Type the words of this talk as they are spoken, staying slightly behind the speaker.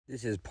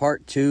This is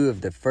part 2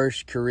 of the 1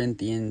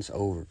 Corinthians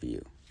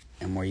overview.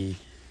 And we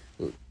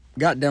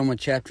got done with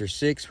chapter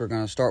 6. We're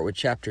going to start with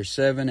chapter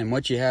 7. And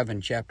what you have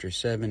in chapter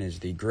 7 is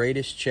the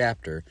greatest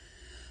chapter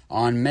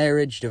on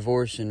marriage,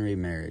 divorce, and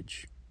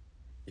remarriage.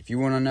 If you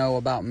want to know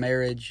about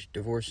marriage,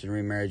 divorce, and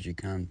remarriage, you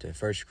come to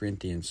 1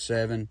 Corinthians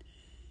 7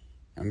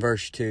 and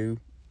verse 2.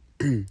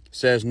 It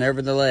says,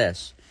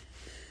 "Nevertheless,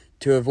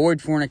 to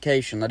avoid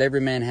fornication, let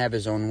every man have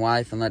his own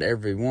wife, and let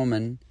every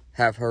woman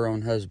have her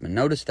own husband."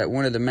 Notice that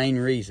one of the main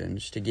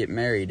reasons to get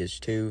married is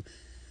to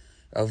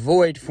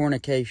avoid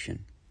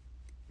fornication.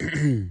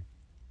 And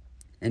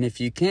if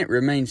you can't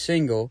remain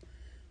single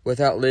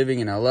without living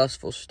in a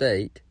lustful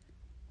state,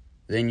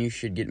 then you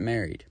should get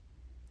married.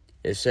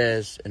 It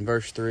says in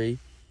verse 3,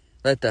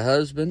 "Let the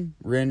husband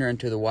render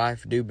unto the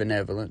wife due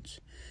benevolence,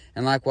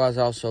 and likewise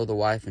also the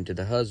wife unto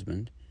the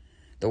husband.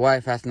 The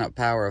wife hath not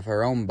power of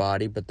her own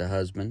body, but the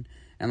husband.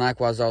 And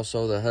likewise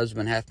also the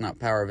husband hath not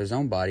power of his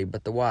own body,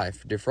 but the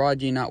wife.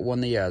 Defraud ye not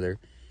one the other,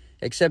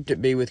 except it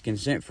be with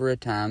consent for a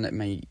time, that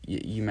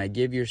you may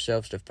give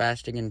yourselves to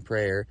fasting and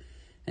prayer,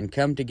 and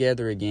come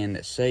together again,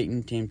 that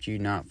Satan tempt you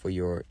not for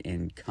your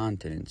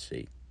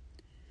incontinency."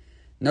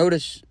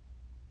 Notice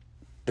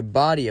the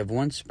body of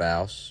one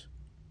spouse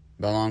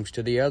belongs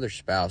to the other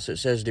spouse. It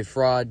says,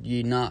 "Defraud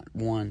ye not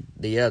one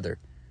the other."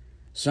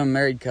 Some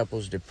married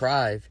couples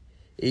deprive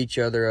each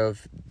other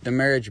of the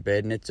marriage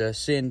bed, and it's a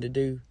sin to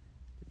do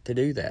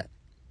that.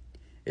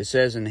 It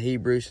says in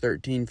Hebrews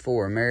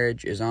 13:4,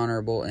 "Marriage is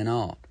honorable in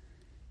all,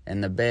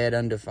 and the bed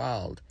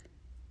undefiled."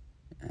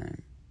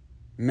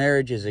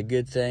 Marriage is a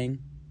good thing.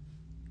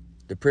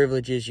 The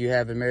privileges you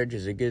have in marriage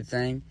is a good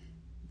thing.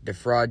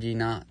 Defraud ye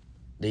not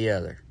the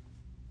other.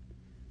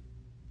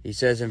 He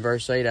says in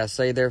verse 8, "I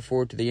say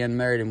therefore to the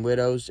unmarried and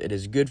widows, it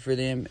is good for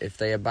them if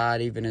they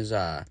abide even as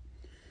I."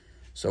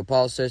 So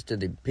Paul says to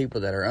the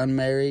people that are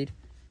unmarried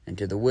and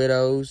to the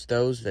widows,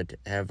 those that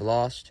have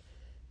lost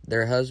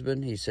their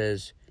husband, he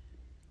says,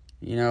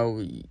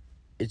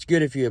 it's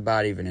good if you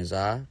abide even as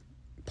I.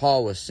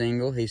 Paul was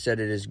single. He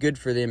said it is good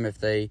for them if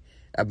they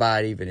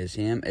abide even as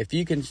him. If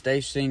you can stay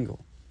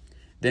single,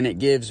 then it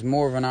gives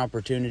more of an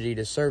opportunity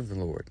to serve the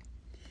Lord.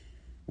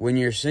 When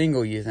you're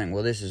single, you think,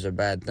 well, this is a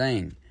bad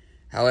thing.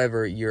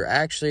 However, you're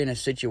actually in a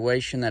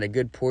situation that a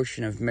good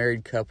portion of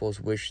married couples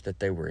wish that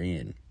they were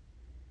in.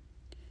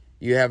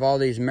 You have all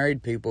these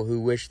married people who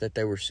wish that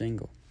they were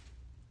single.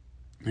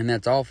 And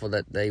that's awful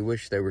that they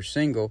wish they were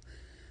single,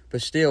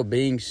 but still,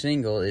 being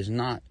single is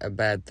not a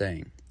bad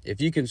thing. If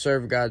you can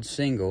serve God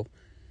single,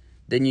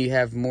 then you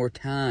have more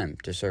time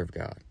to serve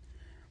God.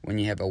 When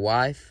you have a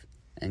wife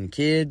and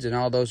kids and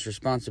all those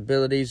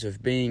responsibilities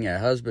of being a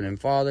husband and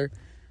father,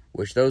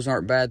 which those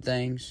aren't bad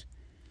things,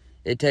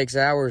 it takes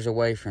hours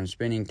away from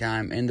spending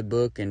time in the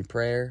book and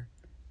prayer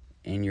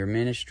in your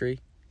ministry.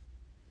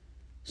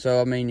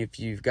 So, if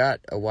you've got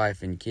a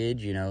wife and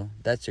kids,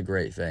 that's a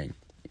great thing.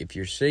 If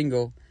you're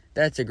single,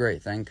 that's a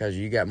great thing because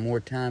you got more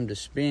time to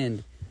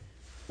spend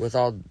with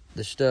all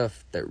the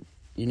stuff that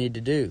you need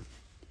to do.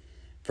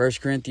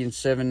 1 Corinthians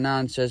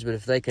 7:9 says, "But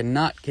if they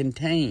cannot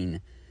contain,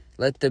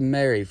 let them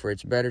marry, for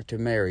it's better to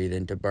marry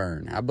than to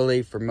burn." I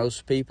believe for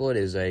most people it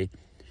is a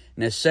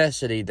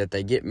necessity that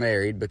they get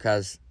married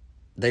because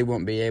they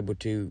won't be able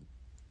to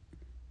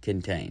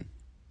contain.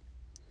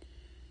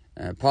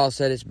 Paul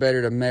said it's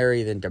better to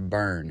marry than to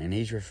burn, and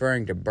he's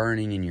referring to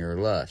burning in your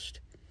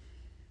lust.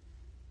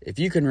 If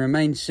you can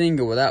remain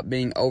single without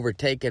being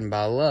overtaken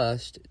by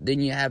lust, then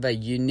you have a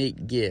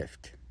unique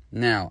gift.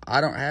 Now,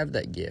 I don't have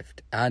that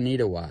gift. I need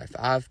a wife.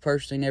 I've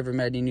personally never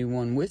met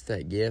anyone with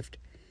that gift,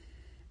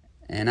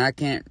 and I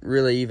can't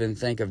really even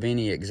think of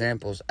any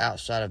examples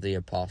outside of the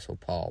Apostle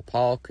Paul.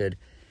 Paul could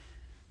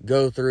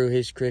go through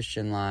his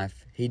Christian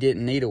life. He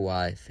didn't need a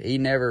wife. He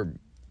never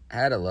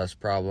had a lust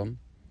problem,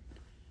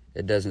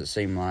 it doesn't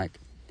seem like.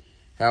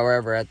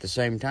 However, at the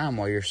same time,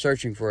 while you're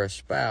searching for a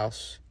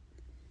spouse,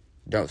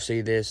 don't see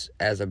this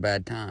as a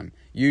bad time.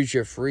 Use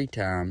your free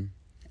time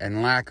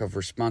and lack of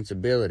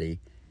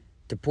responsibility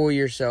to pour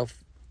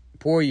yourself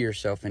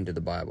into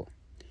the Bible.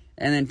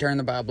 And then turn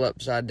the Bible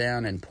upside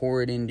down and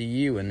pour it into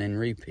you and then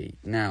repeat.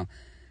 Now,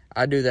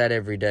 I do that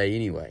every day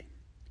anyway.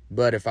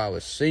 But if I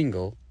was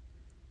single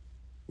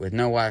with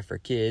no wife or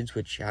kids,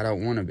 which I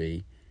don't want to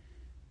be,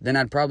 then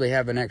I'd probably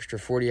have an extra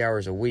 40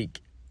 hours a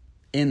week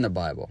in the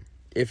Bible,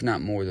 if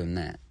not more than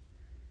that.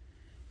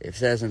 It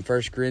says in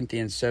 1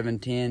 Corinthians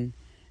 7:10,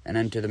 "And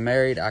unto the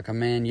married I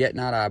command, yet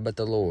not I, but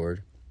the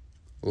Lord,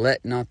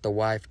 let not the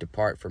wife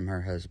depart from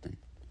her husband."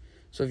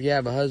 So if you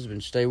have a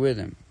husband, stay with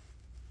him.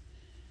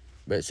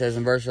 But it says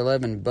in verse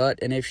 11,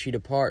 and if she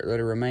depart, let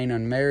her remain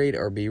unmarried,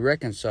 or be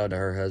reconciled to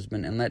her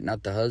husband, and let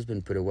not the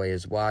husband put away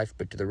his wife,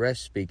 but to the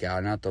rest speak I,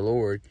 not the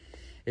Lord.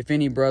 If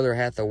any brother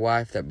hath a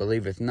wife that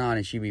believeth not,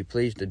 and she be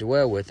pleased to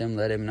dwell with him,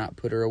 let him not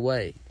put her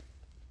away."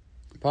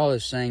 Paul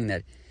is saying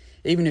that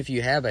even if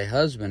you have a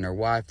husband or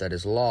wife that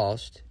is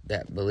lost,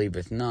 that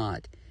believeth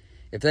not,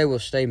 if they will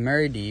stay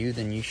married to you,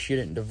 then you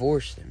shouldn't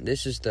divorce them.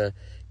 This is the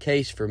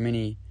case for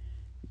many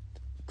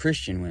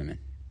Christian women.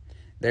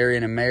 They're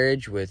in a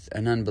marriage with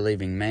an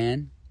unbelieving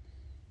man,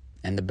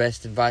 And the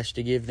best advice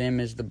to give them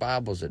is the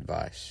Bible's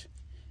advice.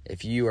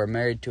 If you are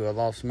married to a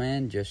lost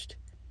man, just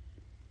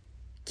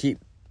keep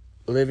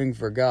living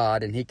for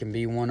God, and he can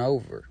be won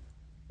over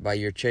by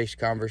your chaste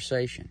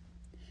conversation.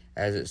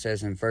 As it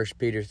says in 1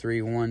 Peter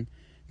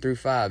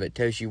 3:1-5, it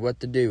tells you what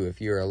to do if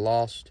you're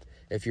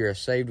a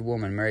saved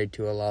woman married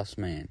to a lost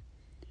man.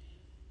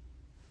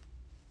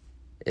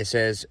 It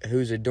says,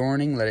 whose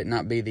adorning, let it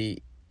not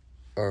be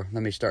let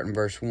me start in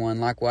verse 1.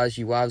 Likewise,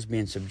 you wives, be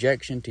in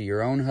subjection to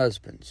your own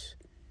husbands,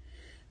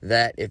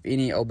 that if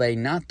any obey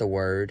not the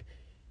word,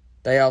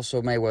 they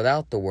also may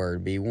without the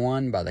word be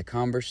won by the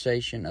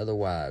conversation of the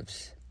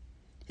wives.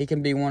 He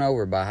can be won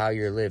over by how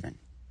you're living.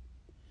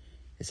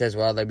 It says,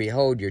 while they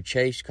behold your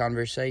chaste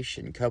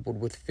conversation,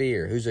 coupled with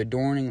fear, whose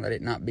adorning, let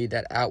it not be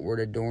that outward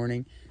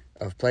adorning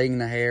of plaiting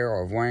the hair,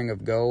 or of wearing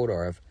of gold,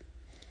 or of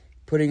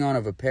putting on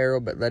of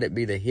apparel, but let it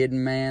be the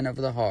hidden man of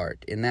the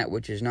heart, in that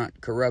which is not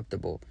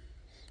corruptible,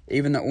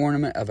 even the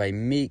ornament of a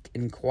meek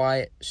and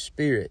quiet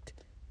spirit,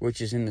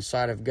 which is in the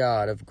sight of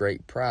God of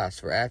great price.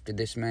 For after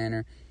this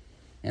manner,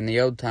 in the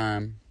old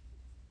time,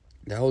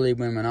 the holy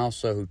women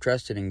also who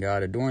trusted in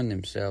God adorned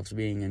themselves,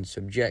 being in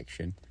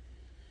subjection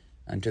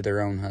unto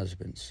their own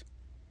husbands.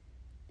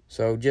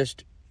 So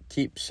just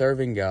keep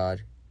serving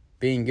God,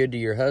 being good to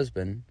your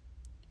husband,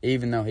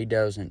 even though he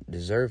doesn't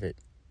deserve it,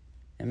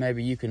 and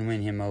maybe you can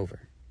win him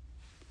over.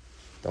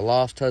 The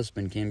lost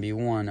husband can be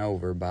won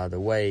over by the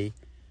way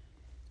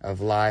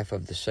of life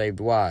of the saved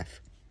wife.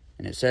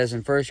 And it says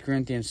in 1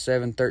 Corinthians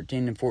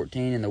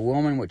 7:13-14, and the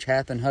woman which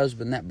hath an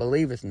husband that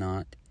believeth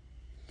not,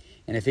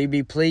 and if he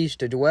be pleased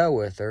to dwell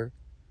with her,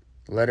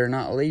 let her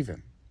not leave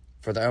him.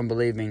 For the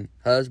unbelieving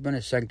husband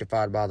is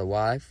sanctified by the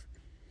wife,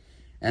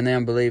 and the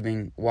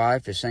unbelieving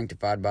wife is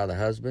sanctified by the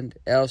husband.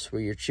 Else were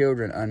your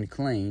children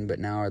unclean, but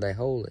now are they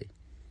holy.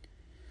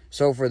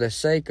 So for the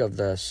sake of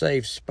the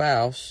saved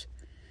spouse,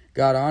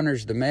 God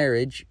honors the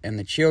marriage, and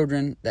the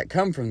children that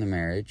come from the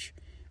marriage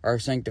are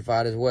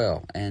sanctified as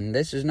well. And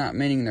this is not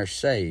meaning they're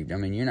saved. I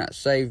mean, you're not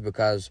saved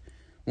because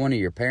one of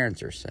your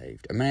parents are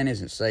saved. A man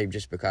isn't saved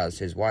just because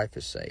his wife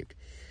is saved.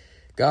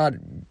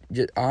 God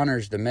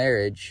honors the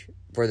marriage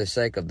for the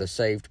sake of the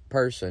saved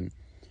person,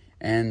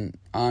 and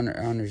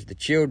honors the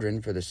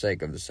children for the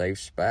sake of the saved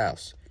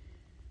spouse.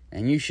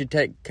 And you should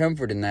take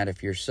comfort in that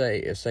if you're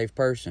a saved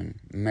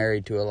person,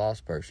 married to a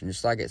lost person.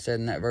 Just like it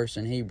said in that verse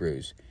in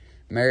Hebrews,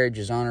 marriage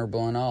is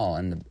honorable in all,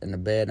 and the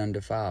bed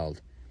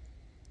undefiled.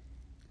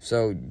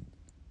 So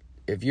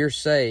if you're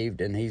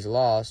saved and he's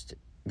lost,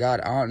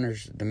 God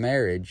honors the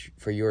marriage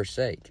for your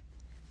sake.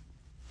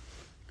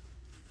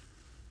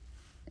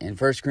 In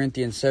 1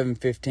 Corinthians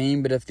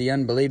 7:15, but if the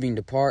unbelieving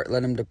depart,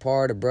 let him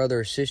depart. A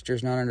brother or sister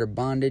is not under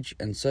bondage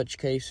in such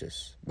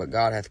cases, but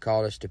God hath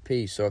called us to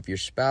peace. So if your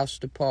spouse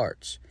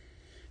departs,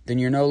 then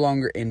you're no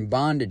longer in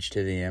bondage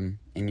to them,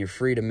 and you're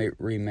free to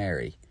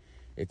remarry.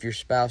 If your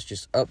spouse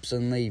just ups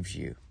and leaves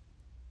you,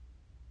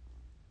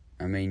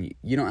 I mean,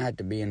 you don't have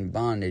to be in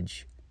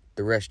bondage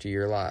the rest of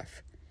your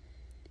life.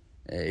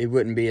 It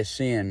wouldn't be a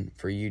sin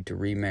for you to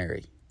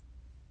remarry.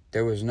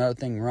 There was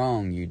nothing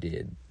wrong you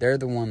did. They're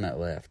the one that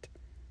left.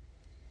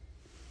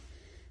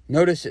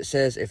 Notice it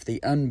says, if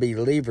the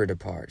unbeliever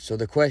departs. So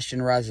the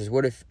question arises,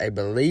 what if a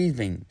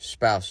believing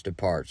spouse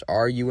departs?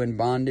 Are you in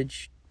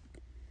bondage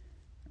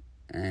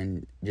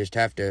and just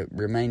have to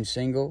remain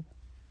single?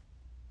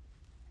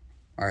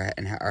 Or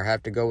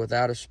have to go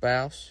without a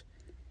spouse?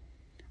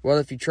 Well,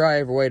 if you try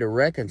every way to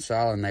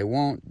reconcile and they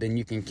won't, then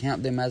you can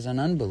count them as an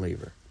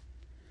unbeliever.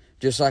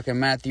 Just like in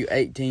Matthew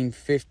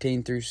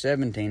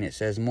 18:15-17, it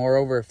says,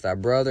 moreover, if thy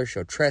brother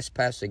shall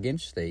trespass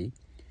against thee,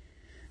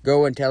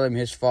 go and tell him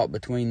his fault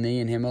between thee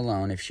and him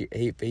alone.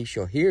 If he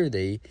shall hear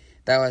thee,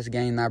 thou hast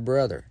gained thy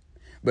brother.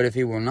 But if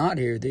he will not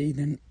hear thee,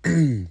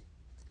 then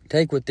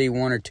take with thee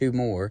one or two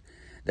more,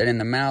 that in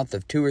the mouth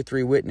of 2 or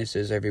 3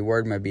 witnesses every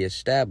word may be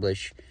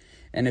established.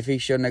 And if he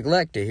shall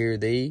neglect to hear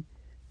thee,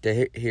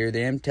 hear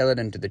them, tell it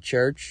unto the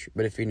church.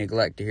 But if he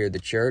neglect to hear the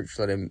church,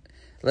 let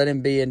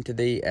him be unto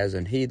thee as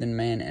an heathen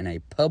man and a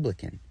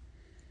publican.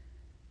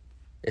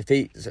 If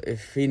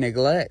he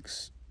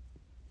neglects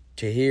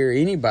to hear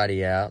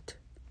anybody out,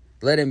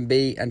 let him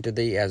be unto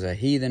thee as a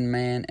heathen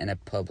man and a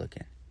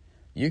publican.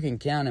 You can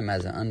count him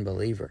as an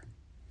unbeliever.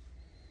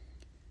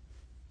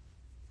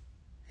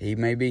 He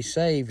may be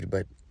saved,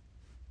 but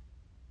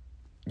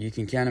you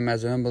can count him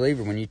as an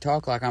unbeliever. When you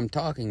talk like I'm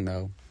talking,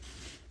 though,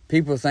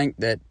 people think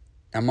that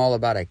I'm all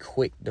about a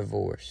quick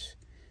divorce.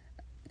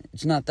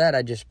 It's not that.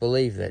 I just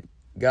believe that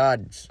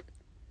God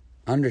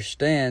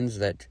understands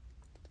that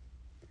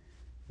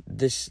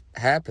this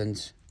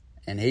happens,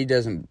 and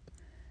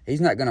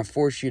He's not going to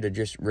force you to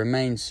just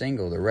remain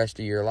single the rest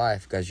of your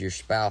life because your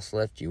spouse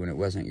left you and it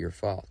wasn't your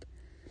fault.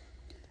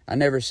 I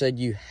never said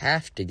you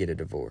have to get a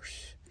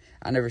divorce.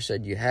 I never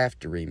said you have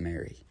to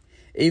remarry.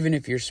 Even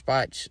if your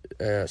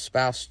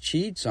spouse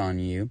cheats on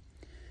you,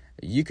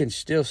 you can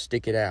still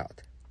stick it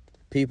out.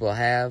 People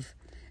have,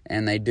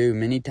 and they do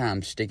many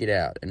times, stick it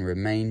out and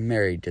remain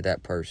married to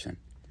that person.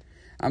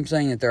 I'm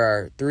saying that there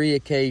are 3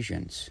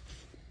 occasions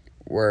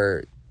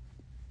where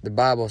the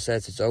Bible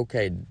says it's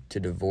okay to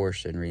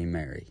divorce and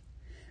remarry.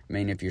 I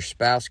mean, if your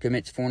spouse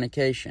commits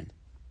fornication,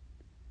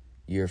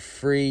 you're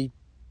free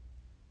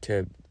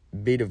to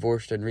be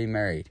divorced and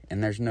remarried,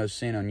 and there's no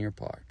sin on your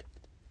part.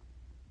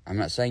 I'm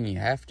not saying you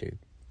have to.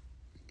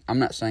 I'm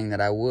not saying that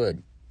I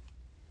would.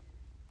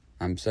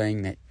 I'm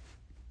saying that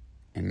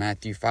in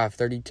Matthew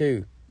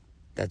 5:32,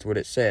 that's what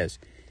it says.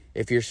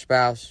 If your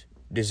spouse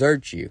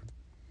deserts you,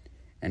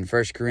 and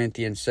 1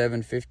 Corinthians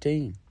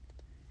 7:15,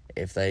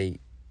 if they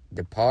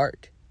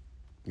depart,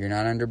 you're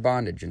not under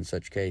bondage in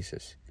such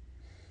cases.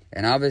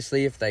 And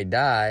obviously, if they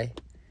die,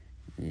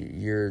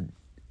 you're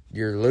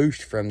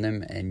loosed from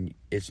them, and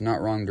it's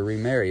not wrong to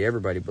remarry.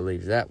 Everybody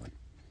believes that one.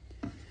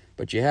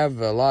 But you have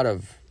a lot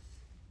of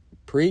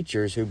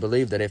preachers who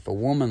believe that if a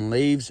woman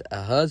leaves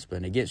a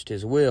husband against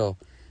his will,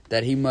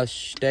 that he must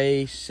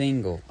stay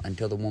single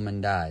until the woman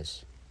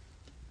dies.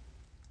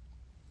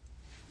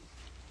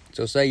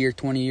 So say you're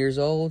 20 years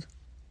old,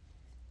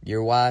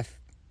 your wife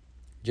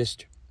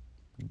just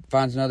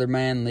finds another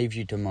man, leaves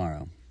you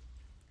tomorrow.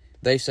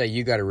 They say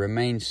you got to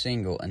remain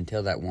single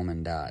until that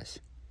woman dies.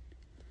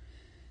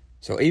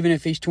 So even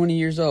if he's 20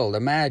 years old,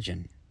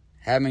 imagine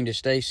having to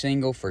stay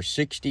single for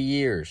 60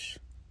 years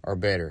or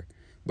better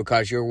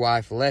because your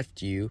wife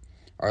left you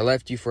or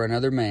left you for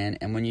another man.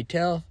 And when you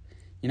tell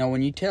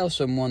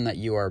someone that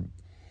you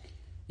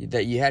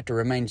have to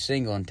remain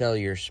single until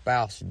your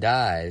spouse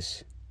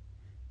dies,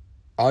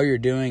 all you're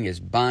doing is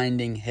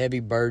binding heavy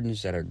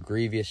burdens that are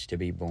grievous to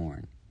be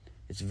borne.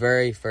 It's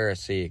very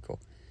pharisaical.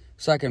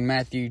 It's like in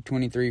Matthew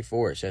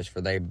 23:4, it says,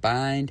 "For they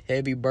bind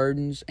heavy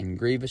burdens and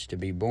grievous to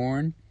be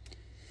borne,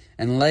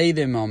 and lay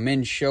them on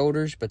men's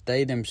shoulders, but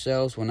they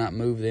themselves will not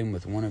move them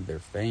with one of their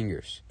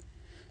fingers."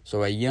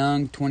 So a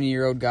young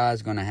 20-year-old guy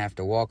is going to have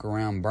to walk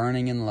around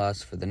burning in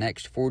lust for the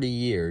next 40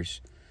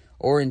 years,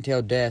 or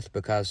until death,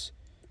 because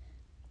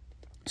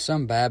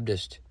some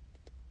Baptist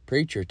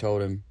preacher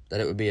told him that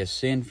it would be a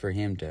sin for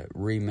him to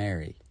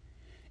remarry,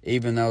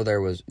 even though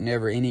there was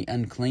never any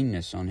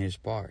uncleanness on his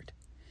part.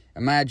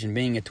 Imagine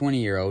being a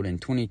 20-year-old in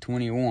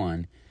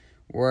 2021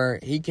 where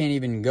he can't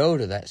even go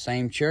to that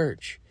same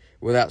church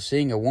without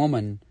seeing a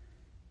woman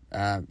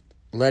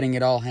letting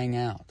it all hang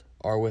out,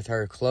 or with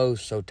her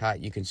clothes so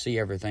tight you can see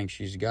everything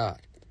she's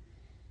got.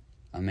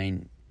 I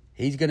mean,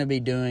 he's going to be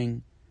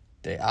doing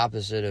the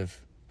opposite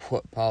of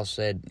what Paul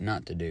said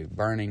not to do,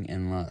 burning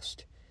in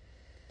lust.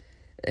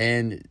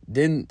 And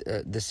then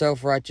the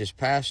self-righteous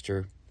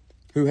pastor,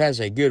 who has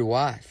a good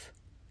wife,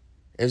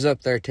 is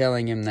up there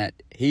telling him that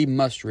he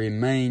must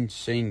remain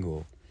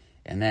single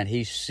and that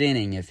he's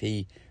sinning if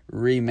he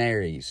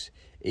remarries,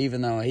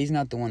 even though he's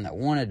not the one that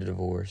wanted a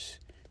divorce.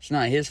 It's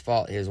not his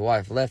fault his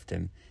wife left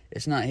him.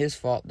 It's not his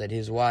fault that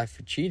his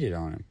wife cheated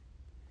on him.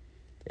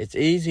 It's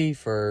easy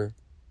for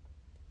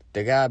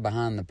the guy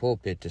behind the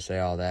pulpit to say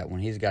all that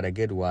when he's got a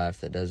good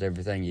wife that does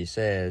everything he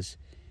says.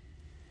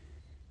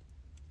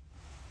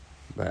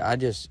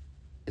 But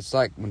it's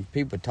like when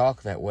people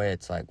talk that way,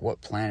 it's like,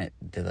 what planet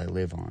do they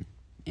live on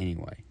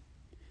anyway?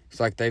 It's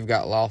like they've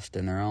got lost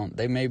in their own.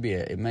 It may be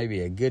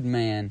a good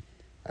man,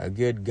 a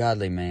good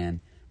godly man,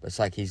 but it's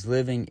like he's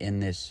living in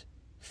this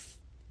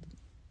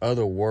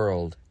other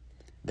world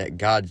that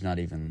God's not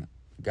even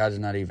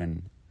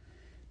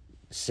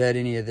said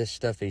any of this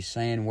stuff he's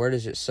saying. Where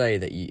does it say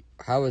that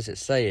how is it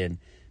saying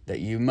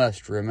that you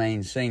must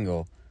remain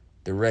single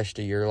the rest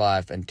of your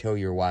life until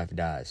your wife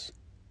dies?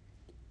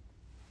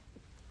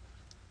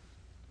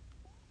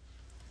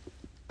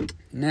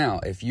 Now,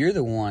 if you're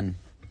the one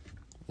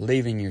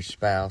leaving your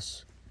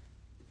spouse,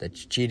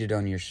 that's cheated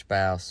on your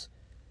spouse,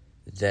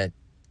 that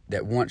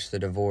wants the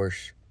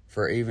divorce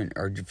for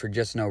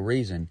just no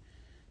reason,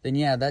 then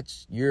yeah,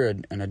 you're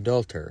an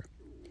adulterer.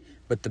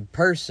 But the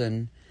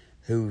person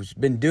who's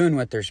been doing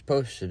what they're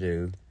supposed to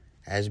do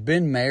has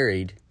been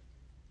married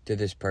to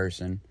this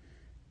person.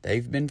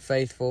 They've been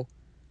faithful.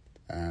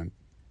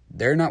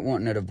 They're not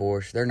wanting a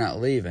divorce. They're not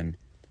leaving.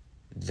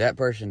 That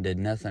person did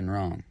nothing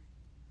wrong.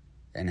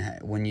 And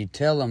when you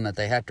tell them that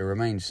they have to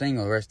remain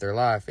single the rest of their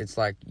life, it's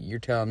like you're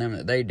telling them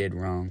that they did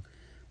wrong,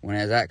 when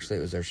it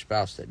was their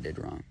spouse that did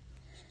wrong.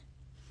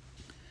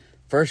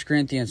 1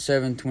 Corinthians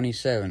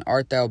 7:27,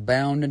 "Art thou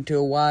bound unto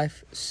a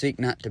wife? Seek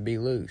not to be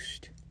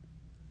loosed.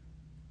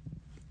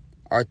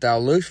 Art thou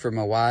loosed from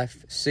a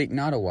wife? Seek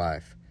not a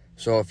wife."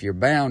 So if you're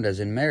bound as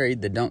in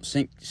married, then don't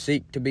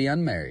seek to be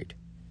unmarried.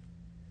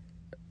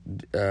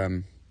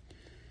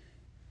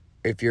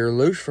 If you're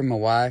loosed from a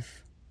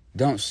wife,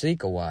 don't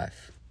seek a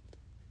wife.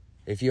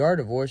 If you are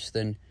divorced,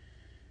 then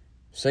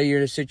say you're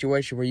in a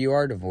situation where you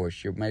are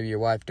divorced. Maybe your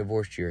wife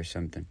divorced you or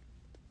something.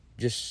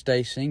 Just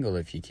stay single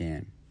if you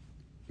can.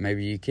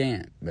 Maybe you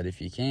can't, but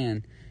if you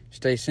can,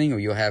 stay single.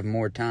 You'll have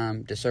more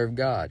time to serve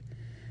God.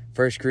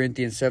 1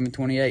 Corinthians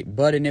 7:28,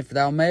 "But and if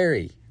thou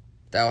marry,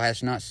 thou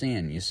hast not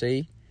sinned." You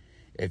see,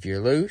 if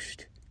you're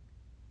loosed,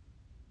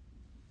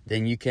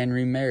 then you can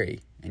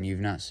remarry, and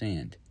you've not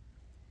sinned.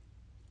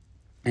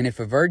 "And if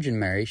a virgin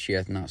marry, she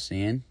hath not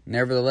sinned.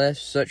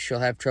 Nevertheless, such shall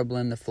have trouble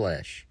in the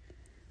flesh.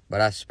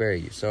 But I spare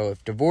you." So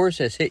if divorce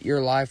has hit your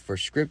life for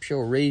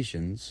scriptural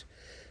reasons,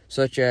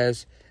 such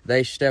as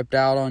they stepped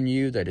out on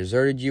you, they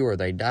deserted you, or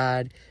they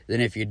died,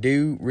 then if you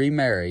do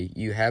remarry,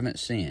 you haven't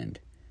sinned,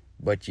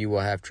 but you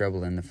will have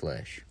trouble in the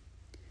flesh.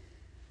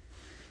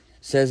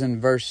 It says in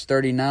verse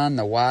 39,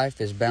 the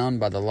wife is bound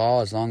by the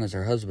law as long as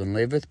her husband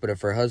liveth, but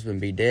if her husband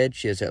be dead,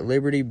 she is at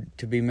liberty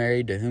to be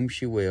married to whom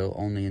she will,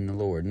 only in the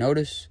Lord.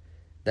 Notice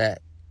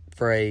that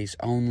phrase,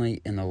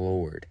 only in the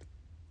Lord.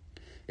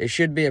 It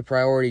should be a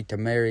priority to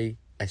marry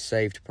a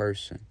saved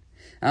person.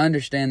 I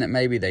understand that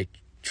maybe they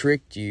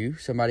tricked you.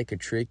 Somebody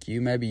could trick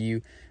you. Maybe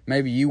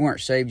you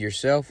weren't saved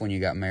yourself when you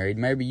got married.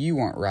 Maybe you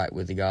weren't right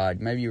with God.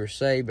 Maybe you were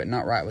saved but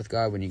not right with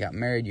God when you got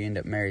married. You end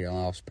up marrying a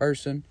lost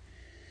person.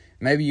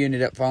 Maybe you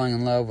ended up falling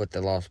in love with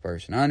the lost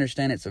person. I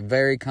understand it's a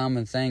very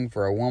common thing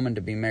for a woman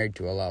to be married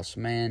to a lost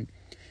man.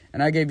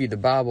 And I gave you the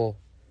Bible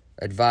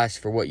advice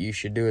for what you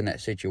should do in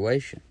that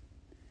situation.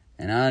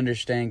 And I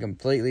understand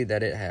completely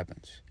that it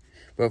happens.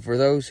 But for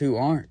those who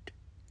aren't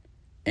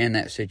in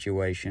that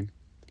situation,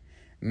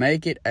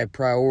 make it a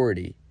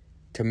priority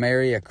to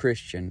marry a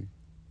Christian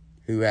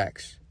who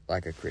acts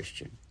like a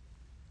Christian.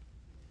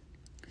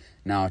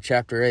 Now,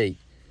 chapter 8.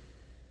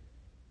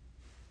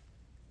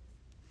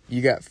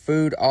 You got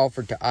food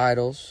offered to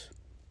idols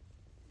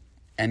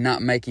and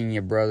not making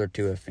your brother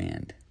to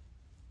offend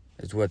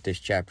is what this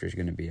chapter is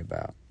going to be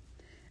about.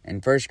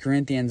 In 1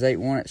 Corinthians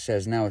 8:1 it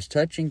says, now as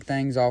touching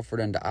things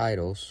offered unto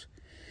idols,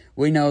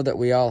 we know that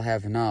we all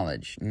have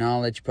knowledge.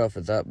 Knowledge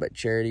puffeth up, but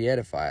charity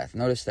edifieth.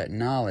 Notice that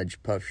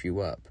knowledge puffs you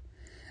up.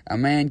 A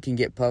man can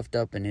get puffed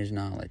up in his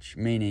knowledge,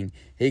 meaning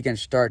he can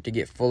start to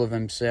get full of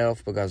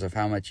himself because of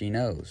how much he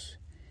knows.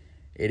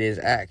 It is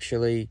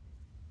actually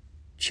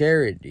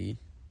charity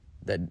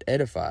that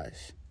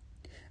edifies.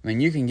 I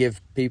mean, you can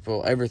give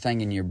people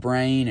everything in your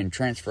brain and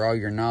transfer all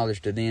your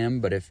knowledge to them,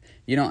 but if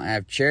you don't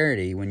have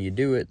charity when you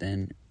do it,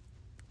 then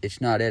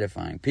it's not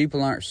edifying.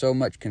 People aren't so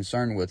much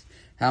concerned with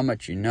how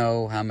much you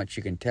know, how much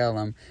you can tell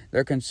them.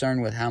 They're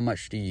concerned with how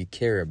much do you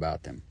care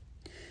about them.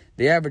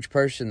 The average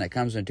person that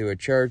comes into a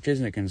church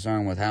isn't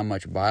concerned with how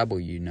much Bible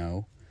you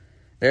know.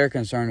 They're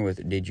concerned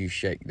with, did you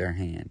shake their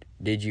hand?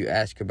 Did you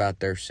ask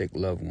about their sick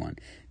loved one?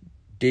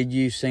 Did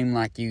you seem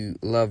like you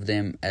love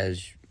them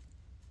as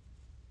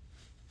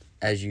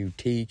you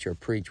teach or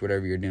preach,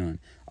 whatever you're doing?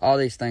 All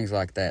these things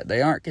like that.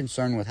 They aren't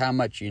concerned with how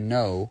much you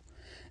know.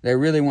 They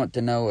really want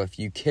to know if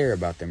you care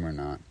about them or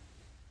not.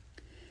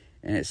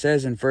 And it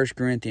says in 1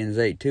 Corinthians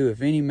 8:2,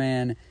 if any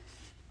man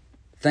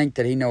think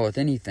that he knoweth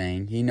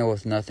anything, he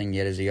knoweth nothing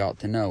yet as he ought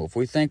to know. If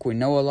we think we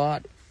know a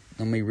lot,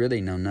 then we really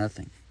know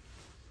nothing.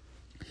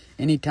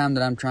 Anytime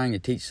that I'm trying to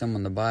teach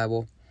someone the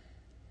Bible,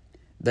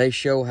 they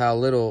show how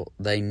little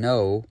they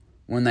know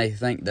when they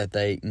think that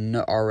they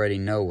already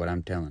know what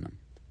I'm telling them.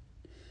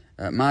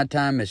 My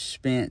time is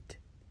spent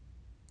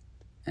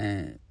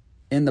in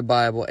the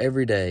Bible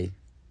every day,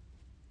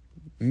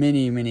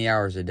 many, many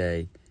hours a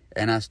day,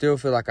 and I still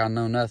feel like I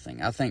know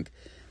nothing. I think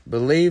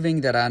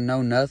believing that I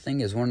know nothing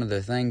is one of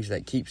the things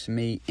that keeps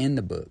me in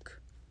the book.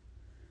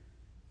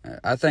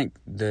 I think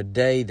the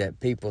day that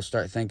people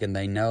start thinking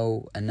they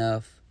know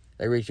enough,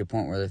 they reach a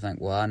point where they think,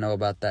 well, I know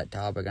about that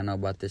topic, I know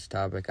about this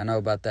topic, I know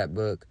about that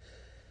book.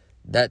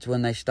 That's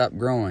when they stop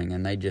growing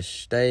and they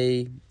just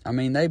stay. I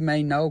mean, they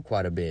may know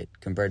quite a bit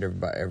compared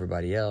to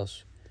everybody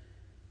else,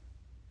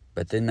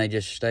 but then they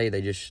just stay,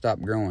 they just stop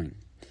growing.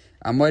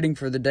 I'm waiting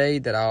for the day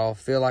that I'll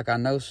feel like I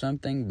know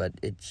something, but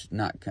it's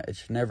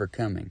never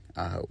coming,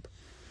 I hope.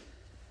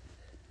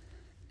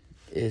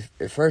 If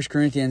 1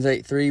 Corinthians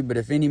 8:3, but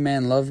if any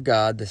man love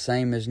God, the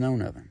same is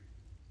known of him.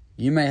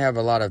 You may have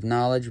a lot of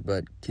knowledge,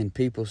 but can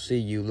people see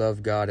you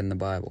love God in the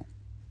Bible?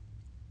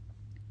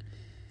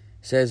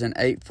 It says in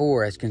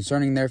 8:4, as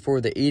concerning therefore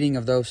the eating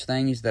of those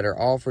things that are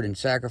offered and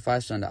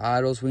sacrificed unto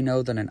idols, we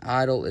know that an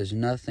idol is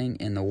nothing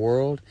in the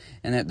world,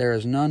 and that there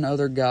is none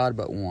other God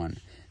but one.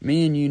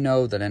 Me and you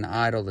know that an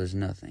idol is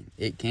nothing.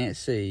 It can't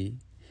see,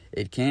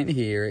 it can't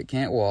hear, it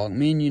can't walk.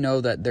 Me and you know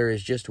that there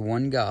is just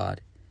one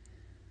God.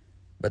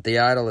 But the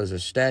idol is a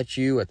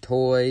statue, a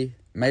toy,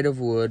 made of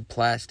wood,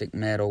 plastic,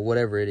 metal,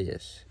 whatever it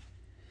is.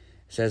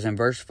 It says in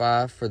verse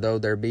 5, for though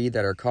there be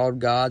that are called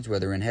gods,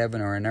 whether in heaven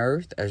or in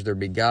earth, as there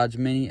be gods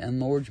many and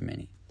lords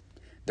many.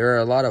 There are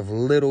a lot of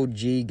little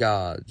g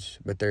gods,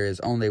 but there is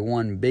only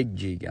one big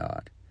G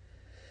God.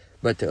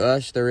 But to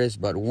us there is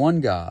but one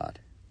God,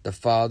 the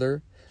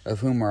Father,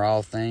 of whom are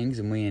all things,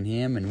 and we in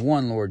him, and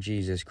one Lord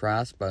Jesus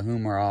Christ, by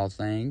whom are all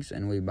things,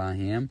 and we by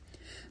him.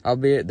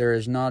 Albeit there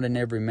is not in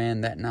every man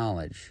that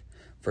knowledge.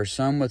 For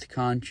some with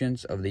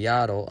conscience of the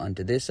idol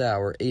unto this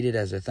hour eat it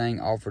as a thing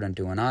offered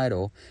unto an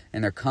idol,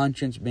 and their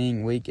conscience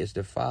being weak is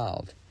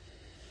defiled.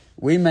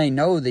 We may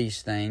know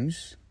these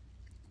things,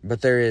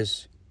 but there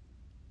is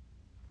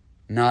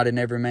not in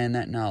every man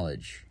that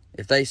knowledge.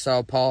 If they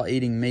saw Paul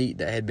eating meat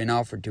that had been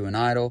offered to an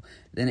idol,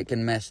 then it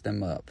can mess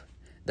them up.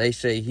 They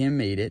say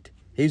him eat it.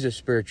 He's a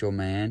spiritual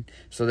man,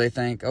 so they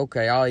think,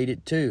 okay, I'll eat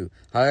it too.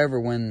 However,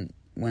 when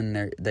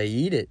they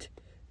eat it,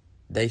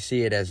 they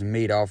see it as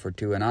meat offered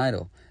to an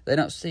idol. They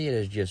don't see it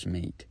as just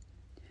meat.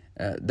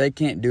 They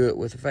can't do it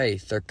with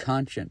faith. Their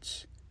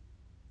conscience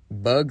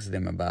bugs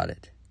them about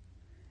it.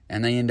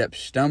 and they end up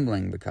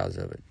stumbling because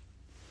of it.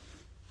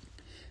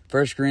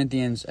 1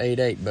 Corinthians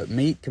 8:8, but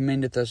meat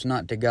commendeth us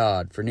not to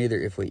God, for neither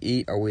if we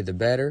eat are we the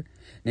better,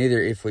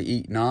 neither if we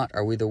eat not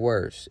are we the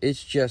worse.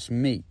 It's just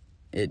meat.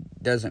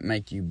 It doesn't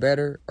make you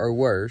better or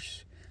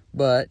worse.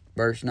 But,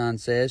 verse 9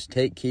 says,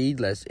 take heed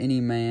lest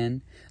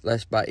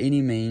by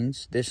any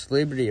means this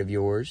liberty of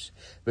yours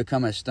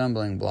become a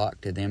stumbling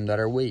block to them that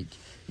are weak.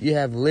 You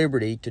have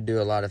liberty to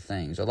do a lot of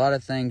things. A lot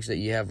of things that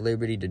you have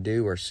liberty to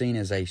do are seen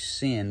as a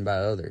sin by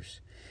others.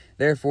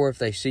 Therefore, if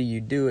they see you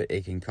do it,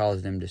 it can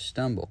cause them to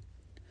stumble.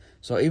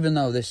 So even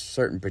though this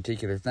certain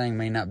particular thing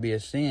may not be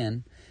a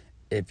sin,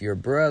 if your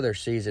brother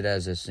sees it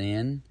as a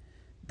sin,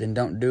 then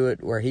don't do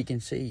it where he can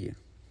see you.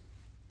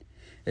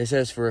 It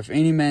says, for if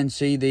any man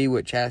see thee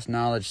which hast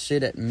knowledge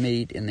sit at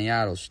meat in the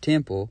idol's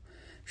temple,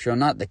 shall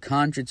not the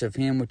conscience of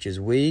him which is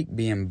weak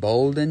be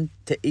emboldened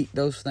to eat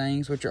those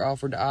things which are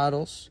offered to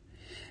idols?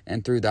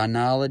 And through thy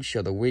knowledge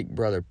shall the weak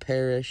brother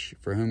perish,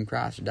 for whom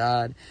Christ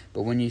died.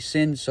 But when ye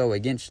sin so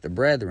against the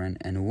brethren,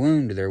 and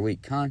wound their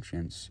weak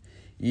conscience,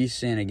 ye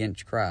sin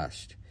against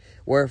Christ.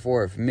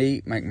 Wherefore, if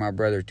meat make my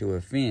brother to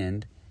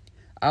offend,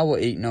 I will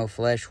eat no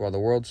flesh while the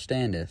world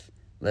standeth,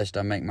 lest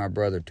I make my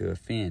brother to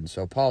offend.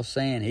 So Paul's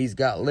saying he's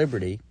got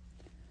liberty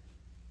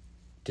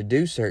to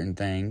do certain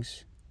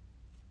things,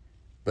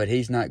 but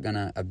he's not going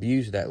to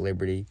abuse that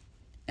liberty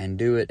and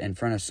do it in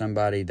front of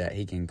somebody that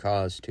he can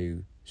cause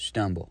to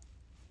stumble.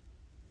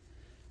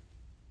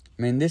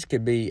 I mean, this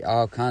could be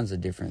all kinds of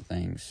different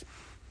things.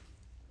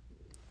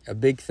 A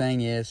big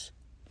thing is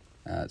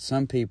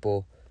some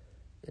people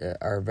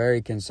are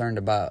very concerned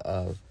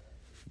about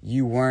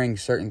you wearing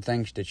certain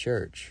things to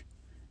church.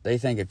 They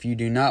think if you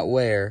do not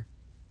wear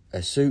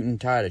a suit and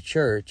tie to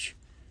church,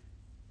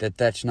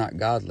 that's not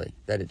godly,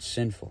 that it's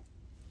sinful.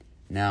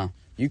 Now,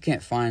 you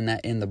can't find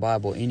that in the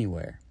Bible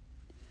anywhere.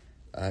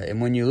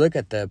 And when you look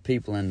at the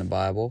people in the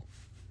Bible,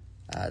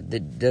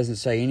 it doesn't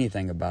say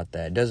anything about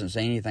that. It doesn't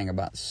say anything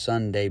about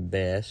Sunday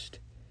best.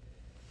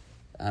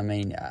 I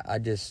mean, I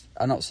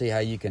don't see how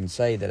you can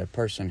say that a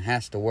person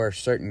has to wear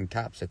certain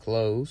types of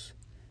clothes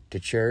to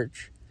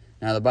church.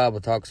 Now, the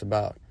Bible talks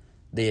about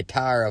the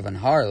attire of an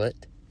harlot.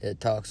 It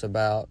talks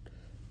about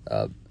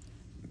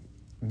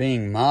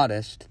being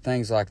modest,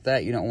 things like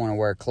that. You don't want to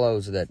wear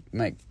clothes that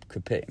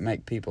could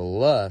make people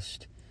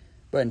lust.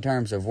 But in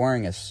terms of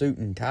wearing a suit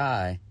and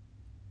tie,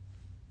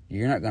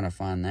 you're not going to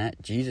find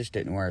that. Jesus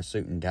didn't wear a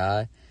suit and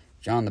tie.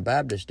 John the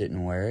Baptist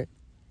didn't wear it.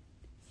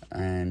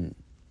 And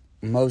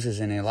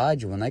Moses and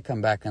Elijah, when they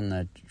come back in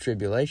the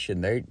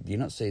tribulation, you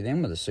don't see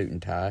them with a suit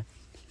and tie.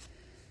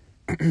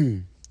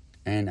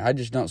 And I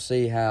just don't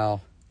see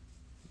how,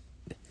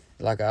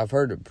 like I've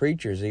heard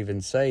preachers even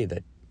say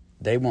that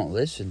they won't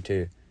listen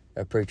to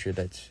a preacher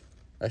that's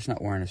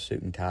not wearing a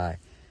suit and tie.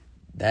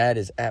 That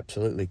is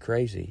absolutely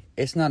crazy.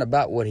 It's not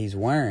about what he's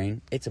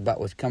wearing. It's about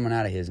what's coming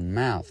out of his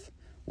mouth.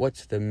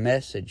 What's the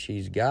message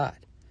he's got?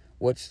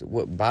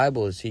 What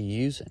Bible is he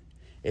using?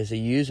 Is he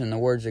using the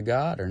words of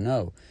God or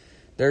no?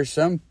 There's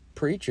some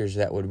preachers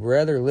that would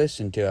rather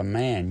listen to a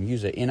man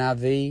use an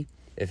NIV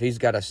if he's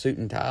got a suit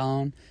and tie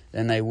on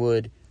than they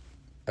would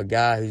a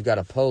guy who's got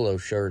a polo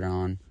shirt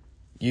on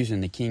using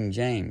the King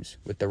James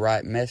with the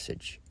right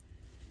message.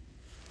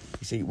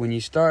 You see, when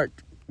you start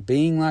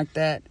being like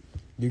that,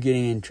 you're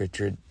getting into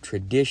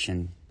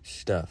tradition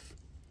stuff.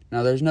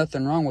 Now, there's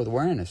nothing wrong with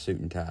wearing a suit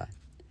and tie.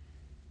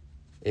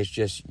 It's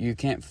just you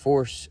can't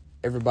force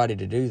everybody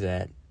to do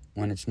that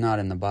when it's not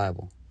in the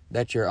Bible.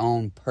 That's your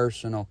own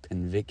personal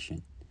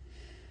conviction.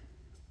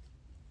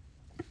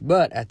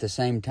 But at the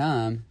same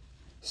time,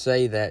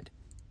 say that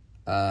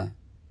a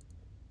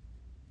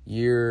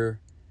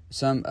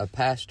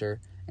pastor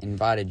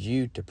invited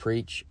you to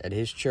preach at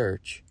his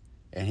church,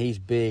 and he's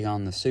big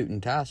on the suit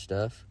and tie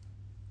stuff.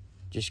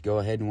 Just go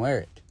ahead and wear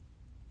it.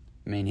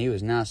 I mean, he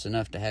was nice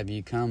enough to have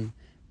you come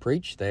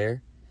preach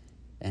there,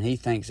 and he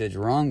thinks it's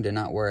wrong to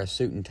not wear a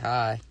suit and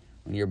tie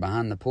when you're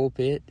behind the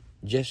pulpit.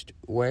 Just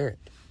wear it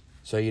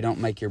so you don't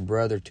make your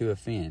brother to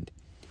offend.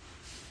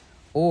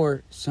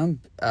 Or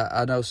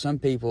I know some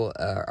people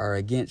are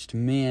against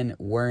men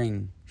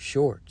wearing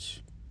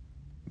shorts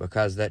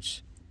because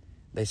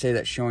they say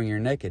that's showing your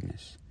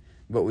nakedness.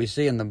 But we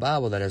see in the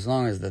Bible that as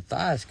long as the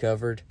thigh is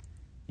covered,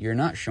 you're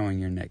not showing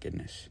your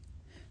nakedness.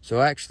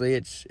 So actually,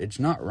 it's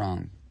not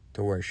wrong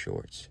to wear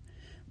shorts.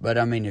 But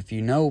I mean, if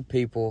you know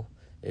people,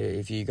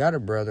 if you got a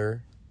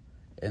brother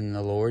in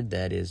the Lord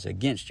that is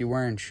against you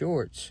wearing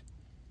shorts,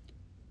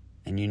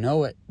 and you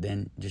know it,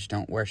 then just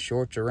don't wear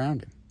shorts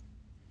around him.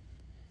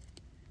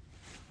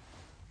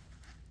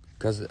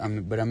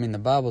 The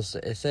Bible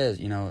it says,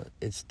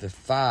 it's the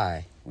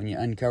thigh. When you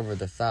uncover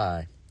the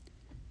thigh,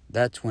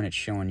 that's when it's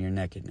showing your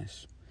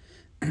nakedness.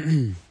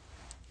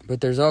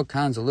 But there's all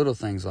kinds of little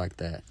things like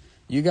that.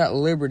 You got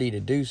liberty to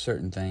do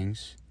certain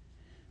things,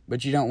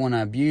 but you don't want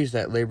to abuse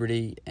that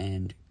liberty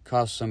and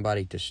cause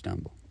somebody to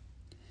stumble.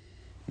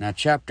 Now,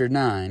 chapter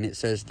 9, it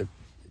says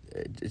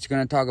it's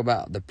going to talk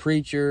about the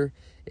preacher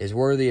is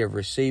worthy of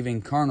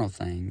receiving carnal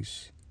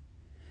things,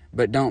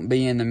 but don't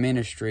be in the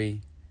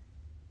ministry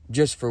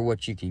just for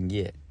what you can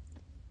get.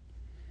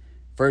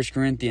 1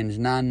 Corinthians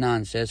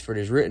 9:9 says, For it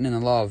is written in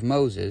the law of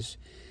Moses,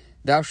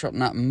 Thou shalt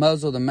not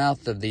muzzle the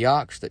mouth of the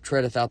ox that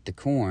treadeth out the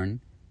corn.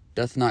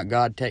 Doth not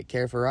God take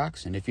care for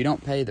oxen? If you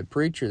don't pay the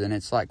preacher, then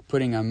it's like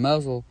putting a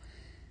muzzle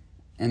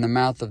in the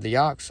mouth of the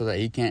ox so that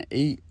he can't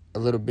eat a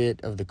little bit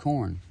of the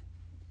corn.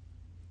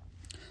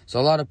 So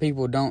a lot of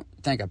people don't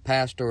think a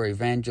pastor or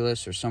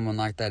evangelist or someone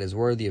like that is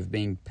worthy of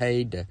being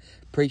paid to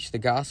preach the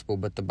gospel,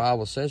 but the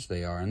Bible says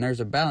they are, and there's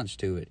a balance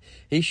to it.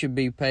 He should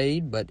be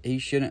paid, but he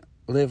shouldn't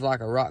live like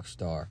a rock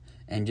star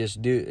and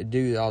just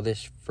do all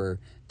this for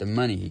the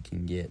money he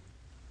can get.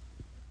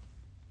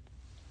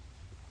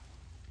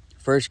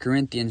 1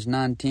 Corinthians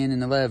 9:10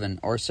 and 11,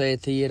 Or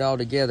saith he it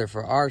altogether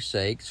for our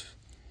sakes?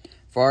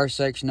 For our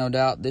sakes, no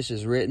doubt, this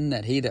is written,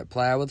 that he that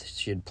ploweth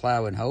should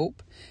plow in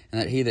hope, and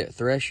that he that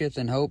thresheth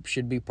in hope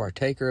should be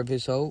partaker of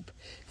his hope.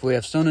 If we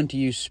have sown unto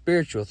you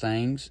spiritual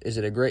things, is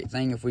it a great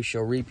thing if we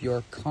shall reap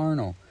your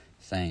carnal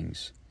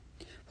things?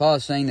 Paul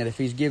is saying that if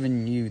he's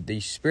given you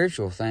these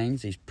spiritual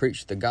things, he's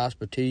preached the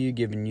gospel to you,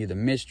 given you the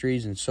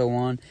mysteries and so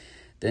on,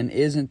 then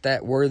isn't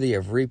that worthy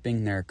of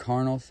reaping their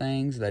carnal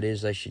things? That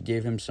is, they should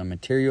give him some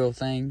material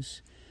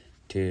things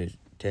to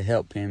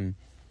help him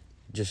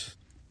just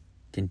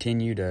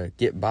continue to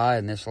get by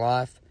in this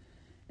life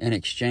in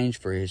exchange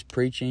for his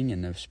preaching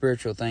and the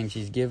spiritual things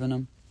he's given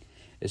them.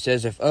 It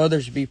says, If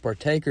others be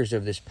partakers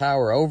of this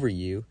power over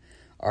you,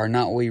 are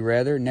not we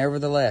rather?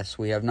 Nevertheless,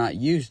 we have not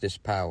used this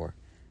power,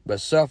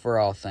 but suffer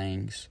all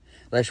things,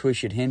 lest we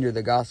should hinder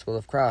the gospel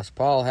of Christ.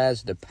 Paul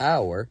has the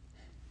power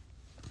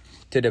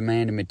to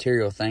demand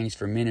material things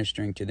for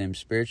ministering to them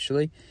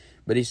spiritually,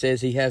 but he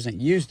says he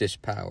hasn't used this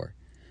power,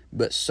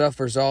 but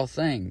suffers all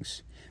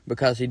things,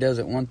 because he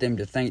doesn't want them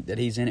to think that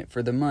he's in it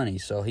for the money.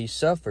 So he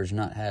suffers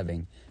not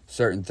having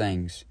certain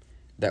things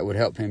that would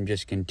help him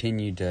just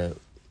continue to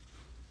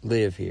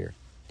live here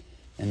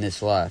in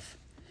this life.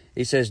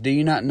 He says, Do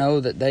you not know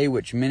that they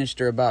which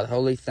minister about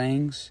holy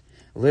things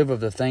live of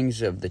the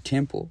things of the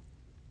temple,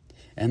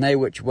 and they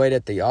which wait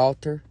at the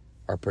altar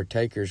are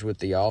partakers with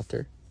the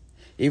altar?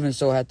 Even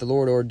so hath the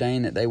Lord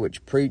ordained that they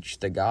which preach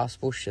the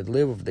gospel should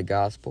live of the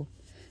gospel.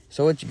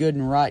 So it's good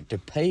and right to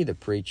pay the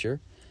preacher,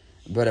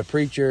 but a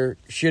preacher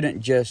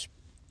shouldn't just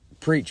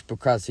preach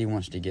because he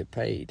wants to get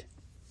paid.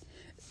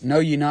 Know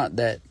ye not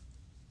that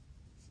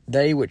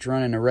they which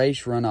run in a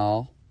race run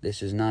all,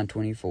 this is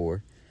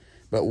 9:24,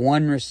 but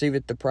one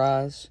receiveth the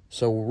prize,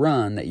 so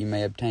run that you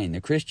may obtain.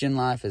 The Christian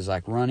life is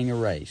like running a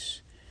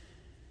race,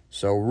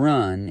 so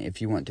run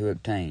if you want to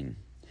obtain.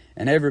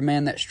 And every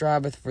man that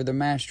striveth for the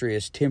mastery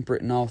is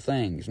temperate in all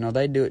things. No,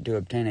 they do it to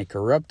obtain a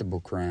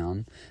corruptible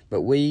crown,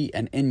 but we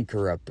an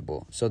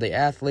incorruptible. So the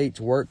athletes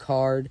work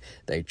hard,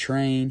 they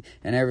train,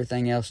 and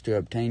everything else to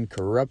obtain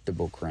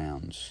corruptible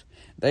crowns.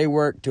 They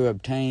work to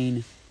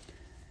obtain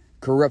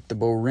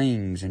corruptible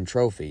rings and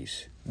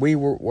trophies. We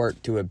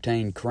work to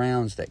obtain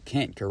crowns that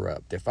can't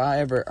corrupt. If I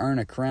ever earn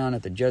a crown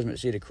at the judgment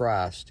seat of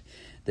Christ,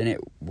 then it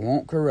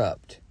won't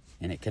corrupt,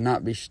 and it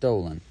cannot be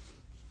stolen.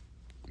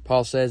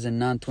 Paul says in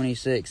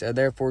 9:26, I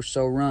therefore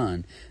so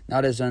run,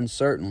 not as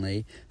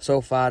uncertainly,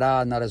 so fight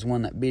I, not as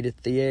one that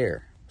beateth the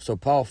air. So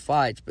Paul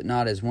fights, but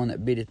not as one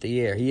that beateth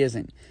the air. He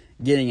isn't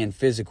getting in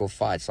physical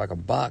fights like a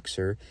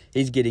boxer.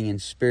 He's getting in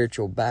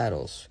spiritual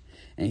battles.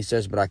 And he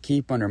says, But I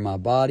keep under my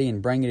body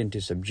and bring it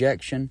into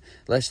subjection,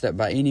 lest that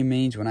by any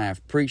means when I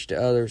have preached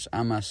to others,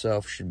 I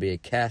myself should be a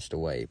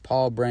castaway.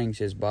 Paul brings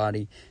his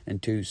body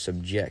into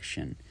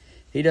subjection.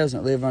 He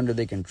doesn't live under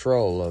the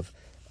control of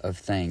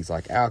things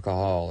like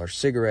alcohol or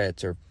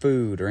cigarettes or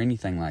food or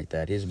anything like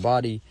that. His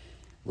body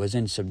was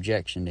in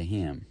subjection to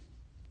him.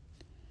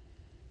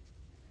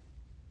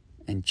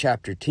 In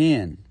chapter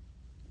 10,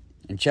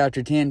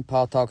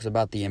 Paul talks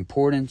about the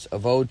importance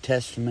of Old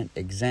Testament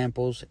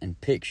examples and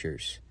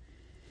pictures.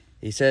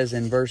 He says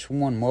in verse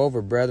 1,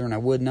 Moreover, brethren, I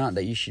would not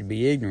that ye should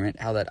be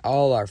ignorant, how that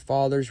all our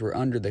fathers were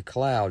under the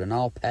cloud, and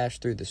all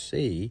passed through the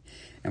sea,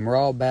 and were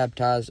all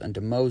baptized unto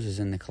Moses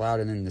in the cloud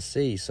and in the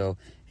sea. So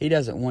he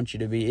doesn't want you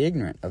to be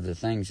ignorant of the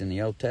things in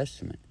the Old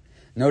Testament.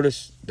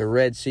 Notice the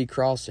Red Sea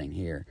crossing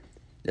here.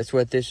 That's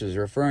what this is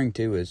referring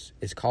to,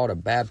 is called a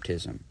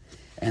baptism.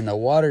 And the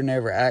water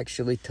never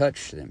actually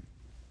touched them.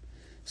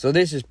 So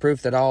this is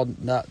proof that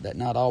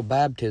not all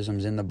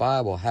baptisms in the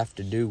Bible have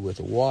to do with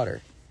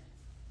water.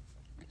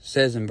 It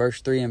says in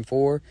verse 3 and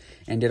 4,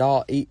 And did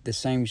all eat the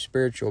same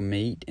spiritual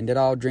meat, and did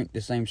all drink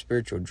the same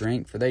spiritual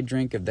drink, for they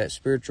drink of that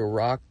spiritual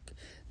rock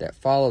that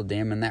followed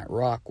them, and that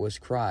rock was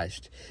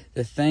Christ.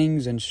 The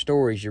things and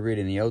stories you read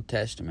in the Old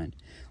Testament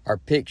are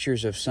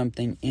pictures of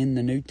something in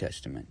the New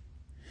Testament.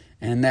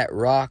 And that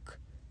rock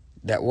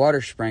that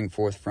water sprang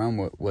forth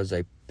from was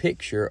a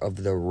picture of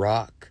the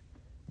rock,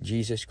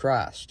 Jesus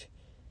Christ.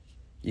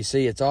 You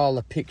see, it's all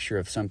a picture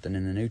of something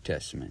in the New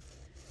Testament.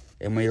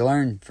 And we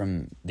learn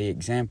from the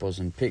examples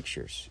and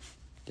pictures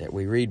that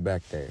we read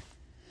back there.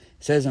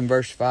 It says in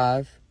verse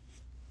 5,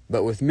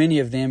 But with many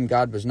of them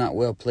God was not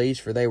well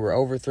pleased, for they were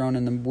overthrown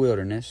in the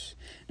wilderness.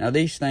 Now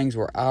these things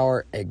were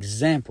our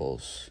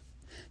examples,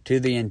 to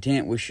the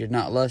intent we should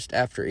not lust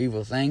after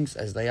evil things,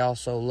 as they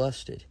also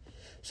lusted.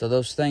 So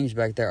those things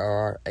back there are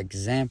our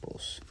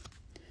examples.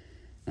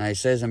 Now he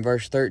says in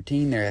verse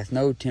 13, there hath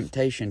no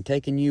temptation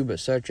taken you but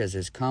such as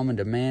is common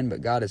to man,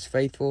 but God is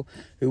faithful,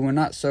 who will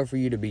not suffer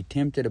you to be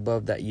tempted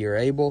above that ye are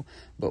able,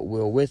 but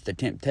will with the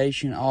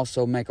temptation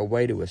also make a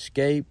way to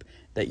escape,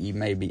 that ye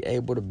may be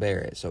able to bear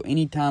it. So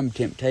anytime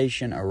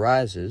temptation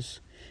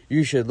arises,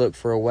 you should look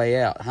for a way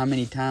out. How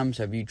many times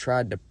have you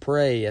tried to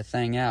pray a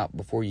thing out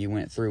before you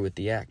went through with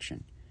the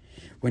action?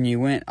 When you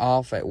went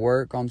off at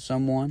work on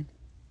someone,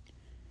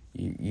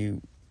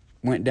 you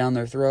went down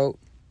their throat.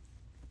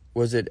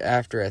 Was it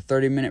after a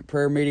 30-minute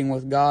prayer meeting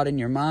with God in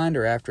your mind,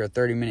 or after a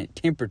 30-minute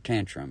temper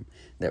tantrum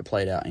that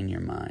played out in your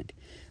mind?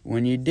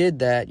 When you did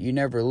that, you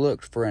never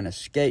looked for an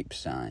escape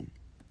sign.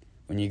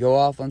 When you go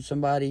off on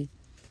somebody,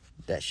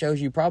 that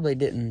shows you probably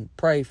didn't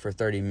pray for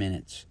 30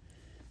 minutes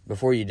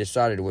before you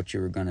decided what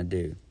you were going to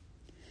do.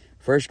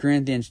 1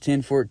 Corinthians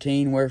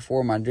 10:14,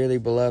 wherefore, my dearly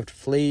beloved,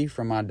 flee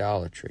from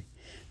idolatry.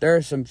 There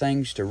are some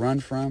things to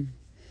run from,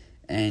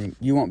 and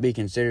you won't be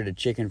considered a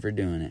chicken for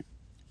doing it.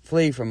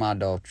 Flee from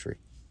idolatry.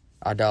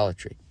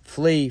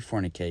 Flee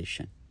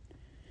fornication.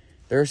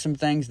 There are some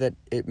things that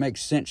it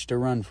makes sense to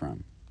run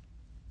from.